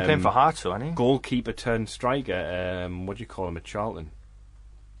playing for Hearts, hasn't he? Goalkeeper turned striker. What do you call him at Charlton?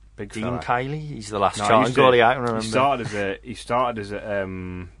 Big Dean fella. Kiley. He's the last Charlton goalie I can remember. He started as a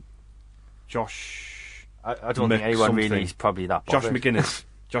Josh. I don't think anyone really is probably that bothered.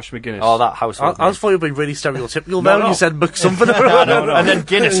 Josh McGuinness. Oh, that household. I thought you were being really stereotypical there when you said something. No. And then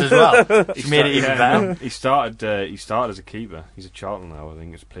Guinness as well. He made it even better. He started as a keeper. He's at Charlton now. I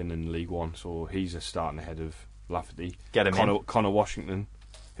think he's playing in League One, so he's starting ahead of Lafferty. Get him in. Connor Washington,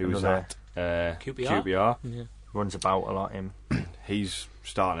 who was at QPR. Yeah. Runs about a lot. Him. He's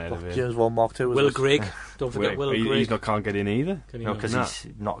starting ahead of him. James Wall Mark 2. Will Grigg. Don't forget Will Grigg. He can't get in either. No, because he's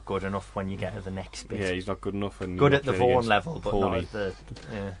not good enough when you get to the next bit. Yeah, he's not good enough. And good at the Vaughan level, but not at the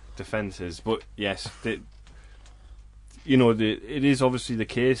defences. But yes, it is obviously the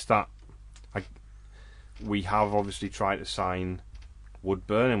case that we have obviously tried to sign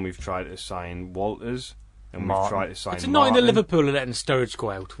Woodburn, and we've tried to sign Walters, and Martin. we've tried to sign It's annoying Martin. that Liverpool are letting Sturridge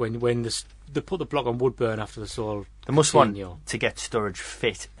go out when they put the block on Woodburn after the sold. They must want Coutinho. to get Sturridge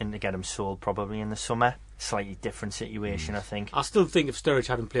fit and to get him sold probably in the summer. Slightly different situation, I think. I still think if Sturridge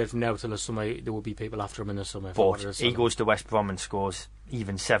hadn't played from now till the summer, there will be people after him in the summer. if I wanted But to he sell goes to West Brom and scores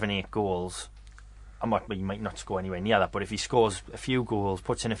even 7-8 goals. He might not score anywhere near that, but if he scores a few goals,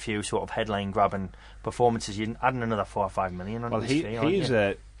 puts in a few sort of headline grabbing performances, you're adding another 4 or 5 million on Well, his fee, aren't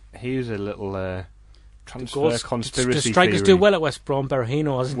you? he's a little transfer goals. conspiracy The strikers theory. do well at West Brom.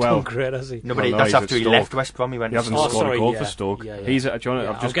 Berahino hasn't Well, done great, has he? No, but Well, no, that's he's after at he Stoke. left West Brom. He went He hasn't to scored a goal yeah. for Stoke. Yeah, yeah. He's. Do you know, Yeah,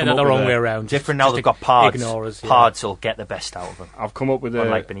 I've I'll just get come that up the with wrong way a, around. different now. Just They've got Pards. ignore us, yeah. Pards will get the best out of him. I've come up with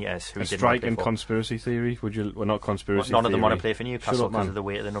Unlike Benitez, who a didn't striking before. conspiracy theory. Would you? Well, not conspiracy. None of them theory. want to play for Newcastle Shut up, because man. of the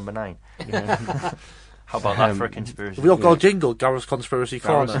weight of the number 9. Yeah. How about that for a conspiracy? Have we all got a jingle? Gareth's Conspiracy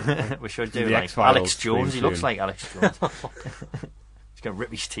Gareth's- Corner. We should do The like X-Files Alex Jones. He theme looks tune. like Alex Jones. He's going to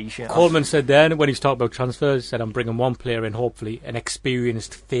rip his t-shirt off. Coleman said then, when he's talking about transfers, he said, I'm bringing one player in, hopefully, an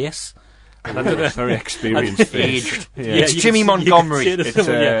experienced face. And I don't know. Very experienced face. Aged. Yeah. It's you Jimmy can- Montgomery. you can say to It's,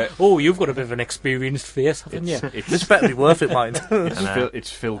 someone, yeah, uh, oh, you've got a bit of an experienced face, haven't you? This better be worth it, mind. It's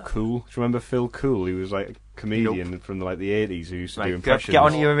Phil Cool. Do you remember Phil Cool? He was like a comedian from the 80s who used to do Right, impressions. get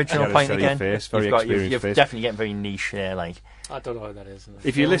on to your original He had a point silly again. Face, very You're experienced face. definitely getting very niche there. Like, I don't know who that is.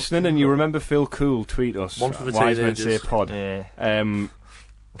 If you're listening and you remember Phil Cool, tweet us. One for the Wise Men Say teenagers. Pod. yeah.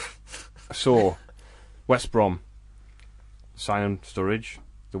 So, West Brom signing Sturridge.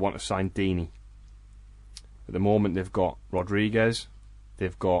 They want to sign Deeney. At the moment, they've got Rodriguez,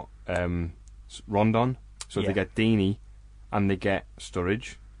 they've got Rondon. So if Yeah. they get Deeney and they get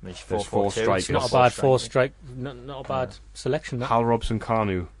Sturridge, There's There's 4-4-2. strikers. Not a bad four-strike, not a bad selection. That. Hal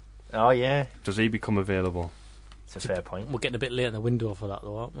Robson-Kanu, Oh yeah, does he become available? it's a fair point. We're getting a bit late in the window for that,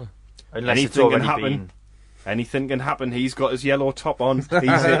 though, aren't we? Unless it's Anything can already happen. been. Anything can happen. He's got his yellow top on.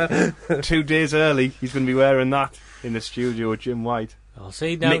 He's 2 days early. He's going to be wearing that in the studio with Jim White. I'll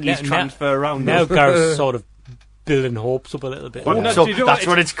see now. Mickey's transfer round. Now Gareth's sort of building hopes up a little bit. Well, Yeah. no, So do you know that's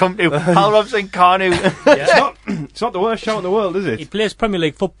what what it's come to. Hal Robson Kanu. It's not the worst shout in the world, is He it? plays Premier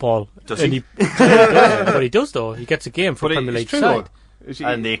League football. Does and he? But he does, though. He gets a game for But Premier it's League true, side. though. Is he-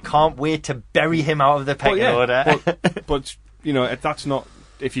 And they can't wait to bury him out of the pecking order. but you know that's not.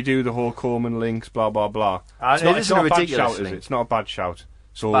 If you do the whole Coleman links, blah blah blah. It's It not, isn't it's not a a bad ridiculous shout, is link. it? It's not a bad shout.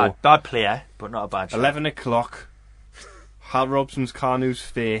 So Bad player, but not a bad shot. 11 o'clock. Hal Robson's Kanu's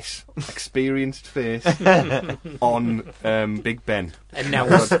face, experienced face, on Big Ben. And now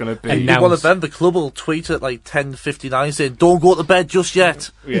That's going to be. And now- One of them, the club will tweet at like 10:59 saying, "Don't go to bed just yet."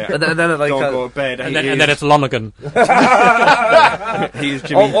 Yeah. And then like, Don't go to bed. and then it's Lonergan. He is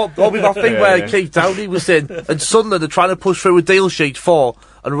Jimmy. or with that thing Yeah, where yeah. Keith Downey was in, and Sunderland are trying to push through a deal sheet for,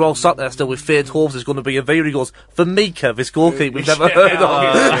 and we're all sat there still with faint hopes there's going to be a veer. He goes, for Mika, this goalkeeper we've never heard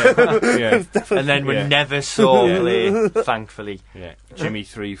of. Yeah. And then we Yeah. never saw play, thankfully. Yeah. Jimmy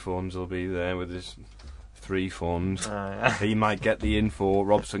Three Phones will be there with his 3 phones. He might get the info.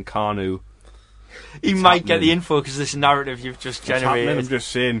 Robson Kanu. He might get the info because this narrative you've just What's happening? I'm generated. just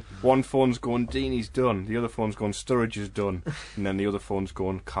saying, one phone's going Deeney's done, the other phone's going Sturridge is done, and then the other phone's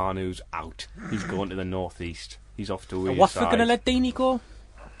going Kanu's out. He's going to the northeast. He's off to And Wearside. Watford going to let Deeney go?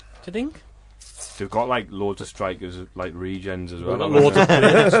 Do you think? They've got like loads of strikers, like regens as well. Got haven't loads they? of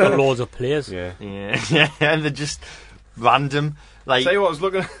players. Got loads of players. Yeah. Yeah, and they're just random. Like, Tell you what, I was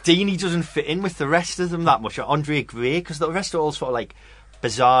looking. Deeney doesn't fit in with the rest of them that much. Or Andre Gray, because the rest are all sort of like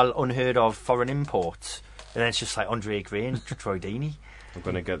bizarre, unheard of foreign imports. And then it's just like Andre Gray and Troy Deeney. I'm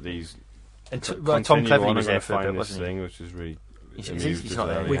going to get these. And Tom continue Cleverley on, was I'm there gonna for a bit, find this wasn't he? thing, which is really. He's amused not as there well,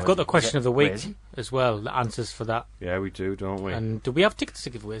 anymore. We've got the question of the Where week is he? as well, the answers for that. Yeah, we do, don't we? And do we have tickets to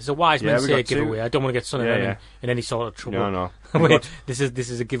give away? It's a wise Yeah, man we say got 2. giveaway. I don't want to get Son of Yeah, them yeah. in any sort of trouble. No. Wait, this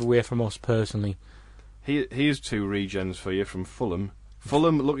is a giveaway from us personally. Here's 2 regens for you from Fulham.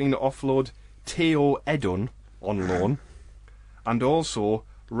 Fulham looking to offload Theo Edun on loan, and also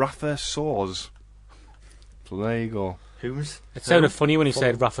Rafa Soares. So there you go. Who's? It sounded funny when he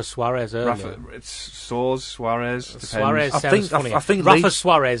said Rafa Suarez earlier. Rafa, it's Soares, Suarez. Depends. Suarez I sounds think- funny. I think Rafa Leeds-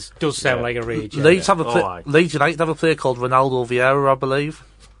 Suarez does sound Yeah. like a rage. Leeds have a Oh, play, aye. Leeds United have a player called Ronaldo Vieira, I believe.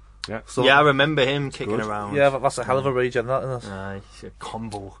 Yeah. So, Yeah, I remember him kicking Good. around. yeah, that's a hell of a regen, that, isn't it? Aye, it's a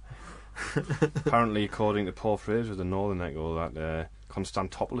combo. Apparently, according to Paul Fraser of the Northern Echo, that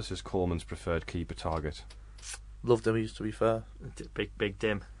Konstantopoulos is Coleman's preferred keeper target. Loved him, he used to be fair. Big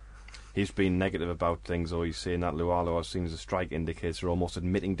dim. He's been negative about things, or he's saying that Lualo has seen as a strike indicator, almost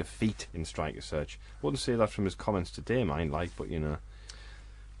admitting defeat in striker search. Wouldn't say that from his comments today, mind, but you know.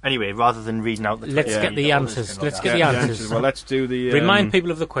 Anyway, rather than reading out the Let's Twitter, get the you know, others answers. can Let's look get at the it. answers. Well, let's do the. Remind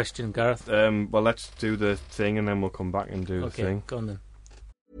people of the question, Gareth. Well, let's do the thing, and then we'll come back and do the Okay, thing. go on then.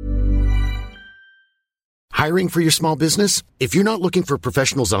 Hiring for your small business? If you're not looking for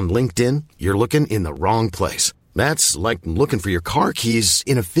professionals on LinkedIn, you're looking in the wrong place. That's like looking for your car keys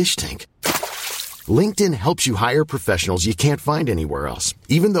in a fish tank. LinkedIn helps you hire professionals you can't find anywhere else,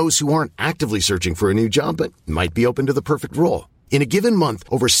 even those who aren't actively searching for a new job but might be open to the perfect role. In a given month,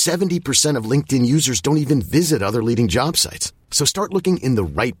 over 70% of LinkedIn users don't even visit other leading job sites. So start looking in the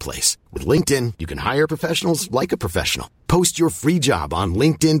right place. With LinkedIn, you can hire professionals like a professional. Post your free job on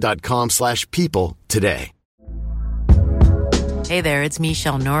linkedin.com/people today. Hey there, it's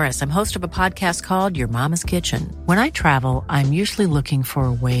Michelle Norris. I'm host of a podcast called Your Mama's Kitchen. When I travel, I'm usually looking for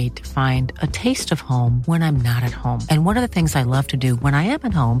a way to find a taste of home when I'm not at home. And one of the things I love to do when I am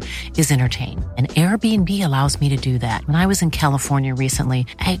at home is entertain. And Airbnb allows me to do that. When I was in California recently,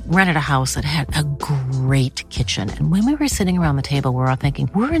 I rented a house that had a great kitchen. And when we were sitting around the table, we're all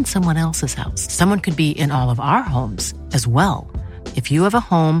thinking, we're in someone else's house. Someone could be in all of our homes as well. If you have a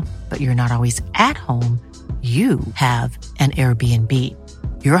home, but you're not always at home, you have an Airbnb.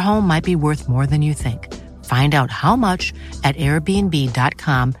 Your home might be worth more than you think. Find out how much at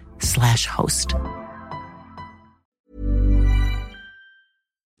airbnb.com/host.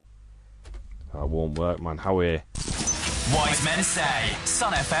 That won't work, man. How are you? Wise Men Say,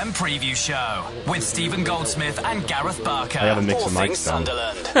 Sun FM Preview Show with Stephen Goldsmith and Gareth Barker. I haven't mixed All the mics things down.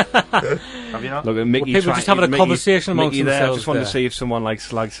 Sunderland. Have you not? Look at Mickey. Well, people just having a conversation amongst Mickey there. I themselves just wanted there. to see if someone like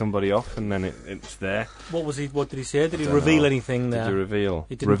slagged somebody off, and then it's there. What did he say? Did he reveal anything there? Did you reveal?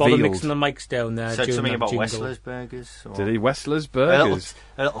 He didn't bother mixing the mics down there. Said during something that about jingle. Westler's Burgers. Or Did he? Westler's Burgers.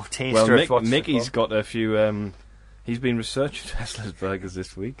 A little taster. Well, of what's Mickey's got a few. He's been researching Westler's Burgers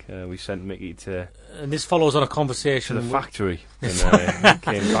this week. We sent Mickey to And this follows on a conversation. the factory, and he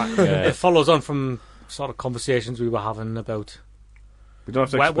came back. It follows on from sort of conversations we were having about. We don't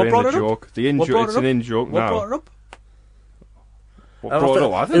have to What explain brought the it up? joke. The in What joke. brought It's it an up? in joke What now. brought it up? What brought it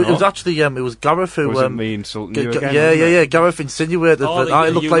up? I don't know. It was actually it was Gareth who. Was it me insulting you again? Yeah. Gareth insinuated that I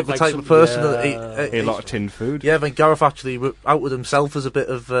you looked like the type of person that Ate a lot of tin food. Yeah, then Gareth actually outed himself as a bit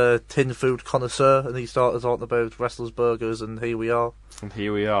of a tin food connoisseur, and he started talking about Wrestlers Burgers, and here we are. And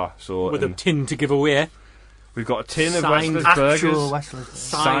here we are. So With a tin to give away. we've got a tin of Signed Westler's actual Burgers,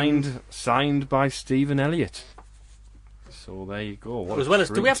 Westler's. signed by Stephen Elliott. So there you go. What As a well as,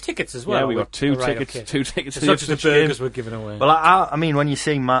 do treat. we have tickets as well? Yeah, we got two Right, tickets. okay. Two tickets. It's to not just the Ipswich burgers game. we're giving away. Well, I mean, when you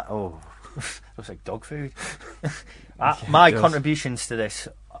see my looks like dog food. My contributions to this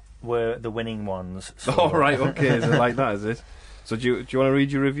were the winning ones. So. Oh right, okay. Is it like that? Is it? So do you want to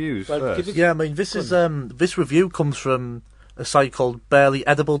read your reviews Well, first? give us- Yeah, I mean, this is this review comes from a site called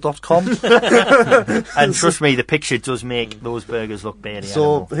barelyedible.com. And trust me, the picture does make those burgers look barely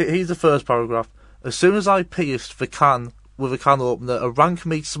So edible. here's the first paragraph. As soon as I pierced the can with a can opener, a rank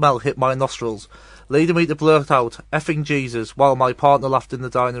meat smell hit my nostrils, leading me to blurt out, "Effing Jesus," while my partner laughed in the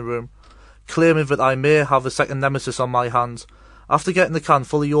dining room, claiming that I may have a second nemesis on my hands. After getting the can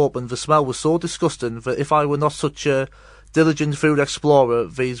fully opened, the smell was so disgusting that if I were not such a diligent food explorer,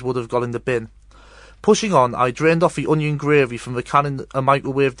 these would have gone in the bin. Pushing on, I drained off the onion gravy from the can in a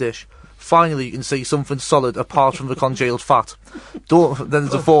microwave dish. Finally, you can see something solid apart from the congealed fat. Then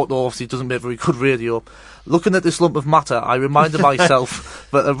there's a photo, obviously it doesn't make very good radio. Looking at this lump of matter, I reminded myself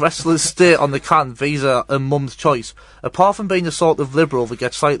that a wrestler's state on the can, these are a mum's choice. Apart from being a sort of liberal that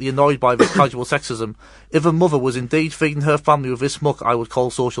gets slightly annoyed by this casual sexism, if a mother was indeed feeding her family with this muck, I would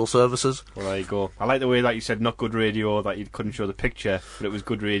call social services. Well, there you go. I like the way that you said not good radio, that you couldn't show the picture, but it was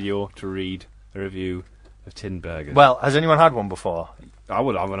good radio to read a review of tin burgers. Well, has anyone had one before? I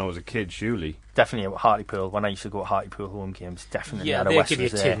would have when I was a kid, surely. Definitely at Hartlepool. When I used to go to Hartlepool home games, definitely Yeah, had a they give you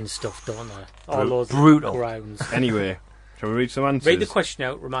Westlers there. tin stuff, don't they? All those Brutal. grounds. Anyway, shall we read some answers? Read the question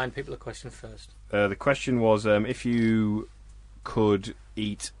out. Remind people the question first. The question was, if you could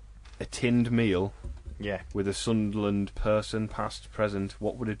eat a tinned meal Yeah. with a Sunderland person, past, present,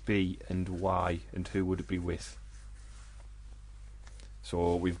 what would it be and why, and who would it be with?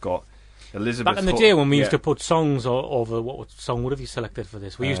 So we've got Elizabeth. Back in the day when we used yeah. to put songs over, what song would have you selected for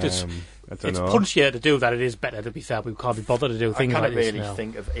this? We used to. I don't It's know. punchier to do that. It is better, to be fair. We can't be bothered to do I things can't like this really now.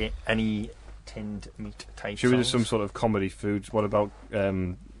 think of any tinned meat type Should we do songs. some sort of comedy foods? What about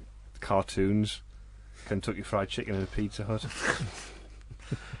cartoons? Kentucky Fried Chicken and a Pizza Hut.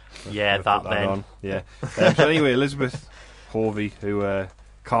 Yeah, Put that then. on. Yeah. So anyway, Elizabeth Harvey, who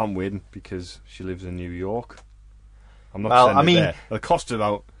can't win because she lives in New York. I'm not Well, saying I mean- there. The cost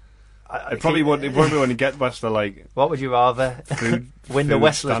about. I It probably think- wouldn't get Westler like What would you rather? food. Win the food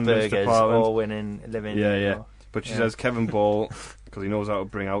Westlers standards burgers department. or winning living? Yeah, yeah. or- But she Yeah. says Kevin Ball, because he knows how to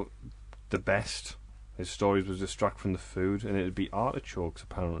bring out the best. His stories would distract from the food, and it'd be artichokes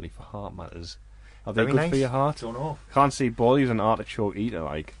apparently for heart matters. Are they Very good nice. for your heart? Don't know. Can't see Ball. He's an artichoke eater.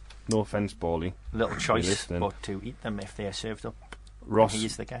 Like No offence, Bally. Little choice, listening. but to eat them if they are served up. Ross, He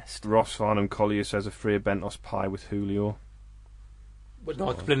is the guest. Ross Farnham Collier says a Frey Bentos pie with Julio. But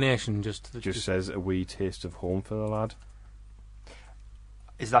no explanation, just Says a wee taste of home for the lad.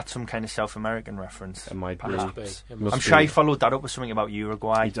 Is that some kind of South American reference? It might be. Perhaps. Must I'm be. sure he followed that up with something about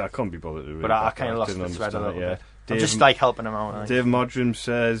Uruguay. I can't be bothered to read But I that, kind of lost didn't the thread a understand little it, bit. I'm just like helping him out. Dave Modrum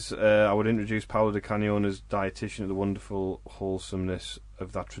says, I would introduce Paolo Di Canio as dietitian to the wonderful wholesomeness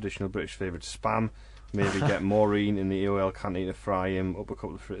of that traditional British favourite spam. Maybe get Maureen in the AOL canteen to fry him up a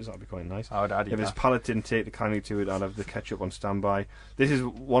couple of fritters. That'd be quite nice. I would add if his that. palate didn't take the kindly to it, I'd have the ketchup on standby. This is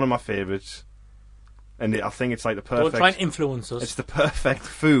one of my favourites. And I think it's like the perfect... Don't try and influence us. It's the perfect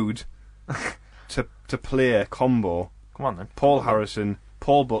food to play a combo. Come on then. Paul Harrison,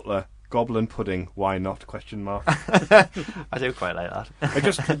 Paul Butler, Goblin Pudding, why not? Question mark. I do quite like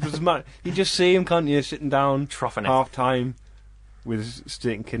that. You just see him, can't you, sitting down, Troughing it. half time with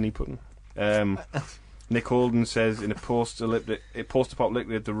steak and kidney pudding. Nick Holden says, in a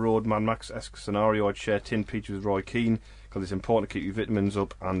post-apocalyptic The Road Mad Max-esque scenario, I'd share tin peach with Roy Keane because it's important to keep your vitamins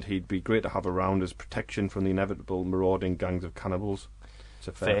up, and he'd be great to have around as protection from the inevitable marauding gangs of cannibals. It's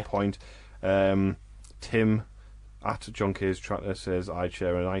a fair point. Tim at John K's Tractor says, I'd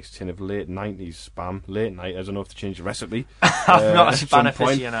share a nice tin of late 90s spam. Late night, I don't know if to change the recipe. I'm not a spam at some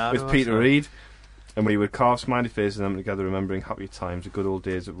point aficionado. with Peter Reid. And we would carve smiley faces of them together, remembering happy times, the good old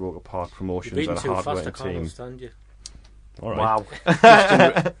days at Roker Park Promotions and a hard-working team. Understand you. All right.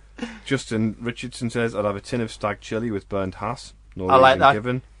 Wow. Justin Richardson says, I'd have a tin of stag chili with burnt hass. No I like reason that.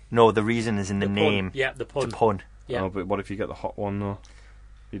 given. No, the reason is in the pun. name. Yeah, the pun. The pun. Yeah. Oh, but what if you get the hot one, though?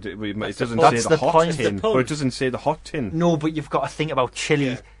 It doesn't That's say the the hot point. tin. It's the pun. But it doesn't say the hot tin. No, but you've got to think about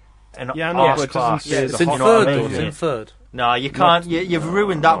chili. And Yeah, I know, but it doesn't arse-class. say It's the in hot third, tin. though. It's in third. No, you can't. You've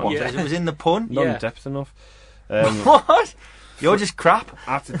ruined that one. Yeah. It was in the pun. Not Yeah. in depth enough. What? You're just crap.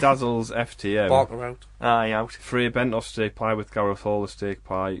 At Dazzle's FTM, Barker out. Aye, out. Frey Bentos steak pie with Gareth Hall, the steak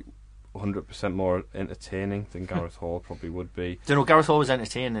pie 100% more entertaining than Gareth Hall probably would be. Don't know. Gareth Hall was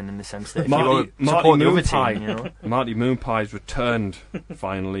entertaining in the sense that if Marty you were supporting the Moon other Pie, team, you know. Marty Moon Pie's returned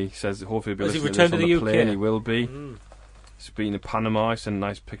finally. He says that hopefully he'll be Has he listening to this on returned to the the plane. UK? He will be. Speaking of Panama, I sent a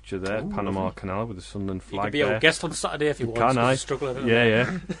nice picture there. Panama Canal with the Sunderland You flag could be there. our guest on Saturday if you want. Can I? Struggling.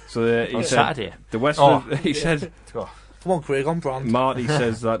 Yeah. So he On said Saturday. the Westlers. Oh. He said Come on, Craig, on brand. Marty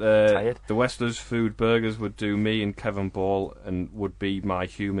says that Tired. the Westlers food burgers would do me and Kevin Ball and would be my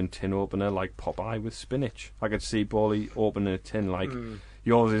human tin opener like Popeye with spinach. I could see Bally opening a tin like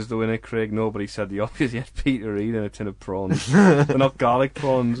yours is the winner, Craig. Nobody said the obvious yet. Peter Reid and a tin of prawns. They're not garlic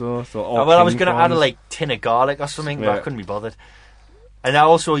prawns or Well, I was king going to add a prawns. tin of garlic or something, but Yeah. I couldn't be bothered. And now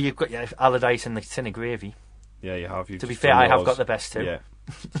also you've got your Allardyce and the tin of gravy. Yeah, you have. To be fair, I have got the best too. Yeah.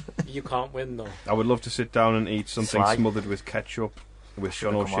 You can't win though. I would love to sit down and eat something Slag. smothered with ketchup with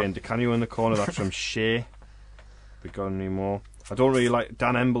Sean come O'Shea on. and DeCanio in the corner. That's from Shea. We got any more? I don't really like.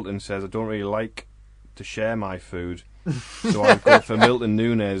 Dan Embleton says I don't really like to share my food, so I'd go for Milton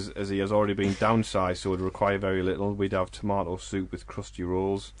Nunes as he has already been downsized, so it would require very little. We'd have tomato soup with crusty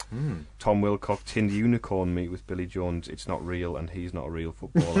rolls. Tom Wilcock tinned unicorn meat with Billy Jones. It's not real, and he's not a real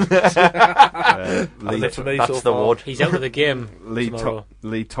footballer. Lee, That's me so That's the far. word. He's out of the game Lee, tomorrow.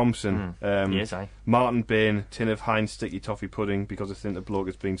 Lee Thompson. Yes, aye. Martin Bain, tin of Heinz sticky toffee pudding because I think the bloke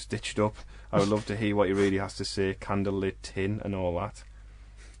has been stitched up. I would love to hear what he really has to say. Candlelit tin and all that.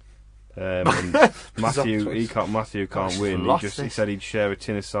 And Matthew can't win. He said he'd share a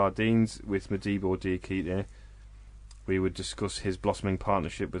tin of sardines with Modibo Diakite. We would discuss his blossoming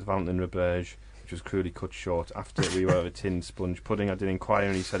partnership with Valentin Roberge, which was cruelly cut short after we were at a tin sponge pudding. I did inquire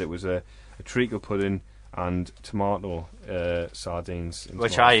and he said it was a treacle pudding and tomato sardines. in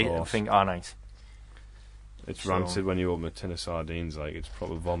Which tomato I sauce. think are nice. It's So- rancid when you open a tin of sardines, like it's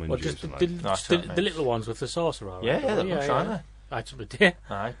proper vomit Well, juice. just and, the, like. That's the, right, the mate. little ones with the sauce around. Yeah, they're much, aren't they? I had some today.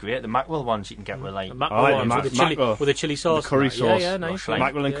 Aye, great. The Mackerel ones you can get with like The mackerel Aye, ones the with the chili mackerel. with the chili sauce. The curry and that. sauce. Yeah, nice. Like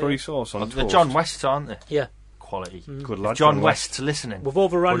Mackerel and yeah. curry sauce on the toast. John Wests, aren't they? Yeah. Quality. Good lad. If John West's listening. We've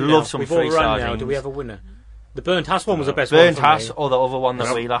overrun Would now. love some We've free overrun now. sardines. Do we have a winner? The burnt hass one was the best Burnt one. for Hass me. or the other one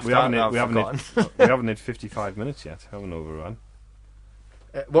that we laughed we at. haven't, I've we haven't, forgotten. we haven't had 55 minutes yet. Haven't overrun.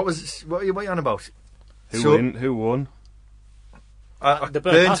 What are you on about? Who won? The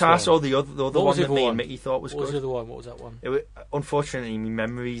Burnt Hass or the other What one was the that other me one? and Mickey thought was What was the good? other one? What was that one? It was, unfortunately, my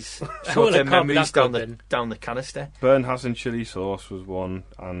memories, Well, it short-term can't be memories that good down the canister. Burn Hass and chili sauce was one,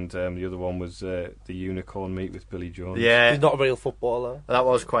 and the other one was the unicorn meat with Billy Jones. Yeah, He's not a real footballer. that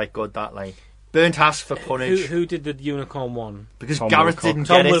was quite good. That like Burnt ass for punnage. Who did the unicorn one? Because Tom Gareth Wilcox. didn't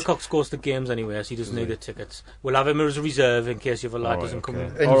Tom get it. Wilcox goes to games anyway, so he doesn't need the tickets. We'll have him as a reserve in case your other lad doesn't come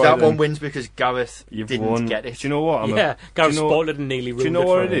in. And All right, that one then. wins because Gareth You've didn't won. get it. Do you know what? Gareth spoiled it and nearly ruined it. Do you know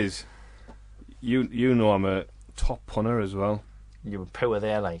what for it him. is? You know I'm a top punter as well, You were poor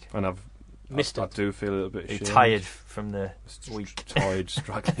there, like. and I do feel a little bit You're ashamed. tired from the week. Tired,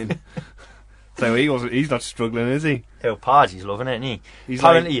 struggling. So he's not struggling, is he? Oh, Pardy's loving it, isn't he? He's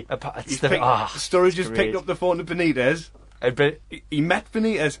Apparently, Sturridge just picked up the phone to Benitez. He met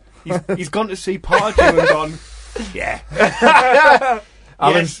Benitez. He's gone to see Pardew and gone, yeah.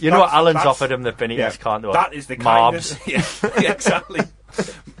 Alan's, you know what Alan's offered him that Benitez can't do? That is the kindness. Yeah, exactly.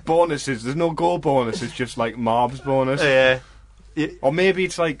 Bonuses. There's no goal bonus. It's just like Marb's bonus. Yeah. Or maybe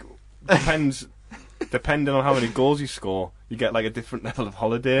it's like, depending on how many goals you score, you get like a different level of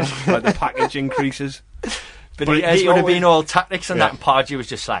holiday. Like the package increases. But he would have been all tactics and that, and Pardew was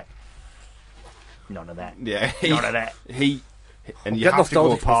just like, none of that. Yeah. None of that. And you get have to go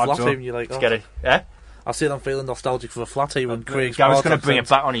nostalgic for a flat Pardew. team. You're like, Get it? Yeah? I see I'm feeling nostalgic for a flat team when Craig's Gareth's going to bring it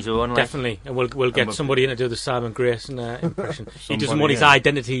back on his own. Like. Definitely, and we'll get somebody in to do the Simon Grayson impression. He doesn't Somebody, want his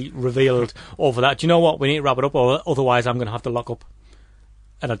identity revealed over that. Do you know what? We need to wrap it up, or otherwise I'm going to have to lock up,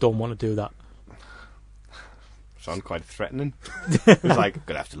 and I don't want to do that. Sound quite threatening. It's like, I'm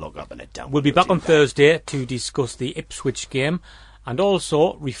going to have to lock up and it down. We'll be back on Thursday to discuss the Ipswich game, and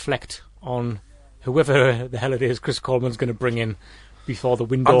also reflect on whoever the hell it is Chris Coleman's going to bring in before the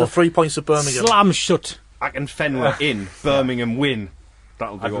window. And the 3 points of Birmingham. Slam shut. Akinfenwa in, Birmingham win.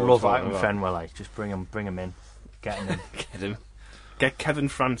 That'll be I'd what love we're talking about. Akinfenwa, like, just bring him in, get him in. Get him. Get Kevin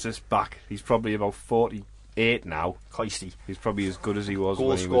Francis back. He's probably about 48 now. Coisty. He's probably as good as he was Goal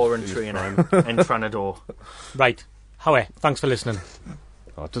when he scorer was and in his trainer. prime. Entrenador. Right. Howie, thanks for listening.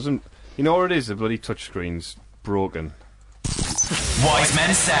 Oh, it doesn't. You know what it is? The bloody touchscreen's broken. Wise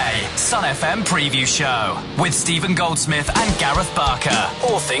Men Say, Sun FM Preview Show with Stephen Goldsmith and Gareth Barker.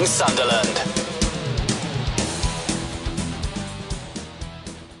 All things Sunderland.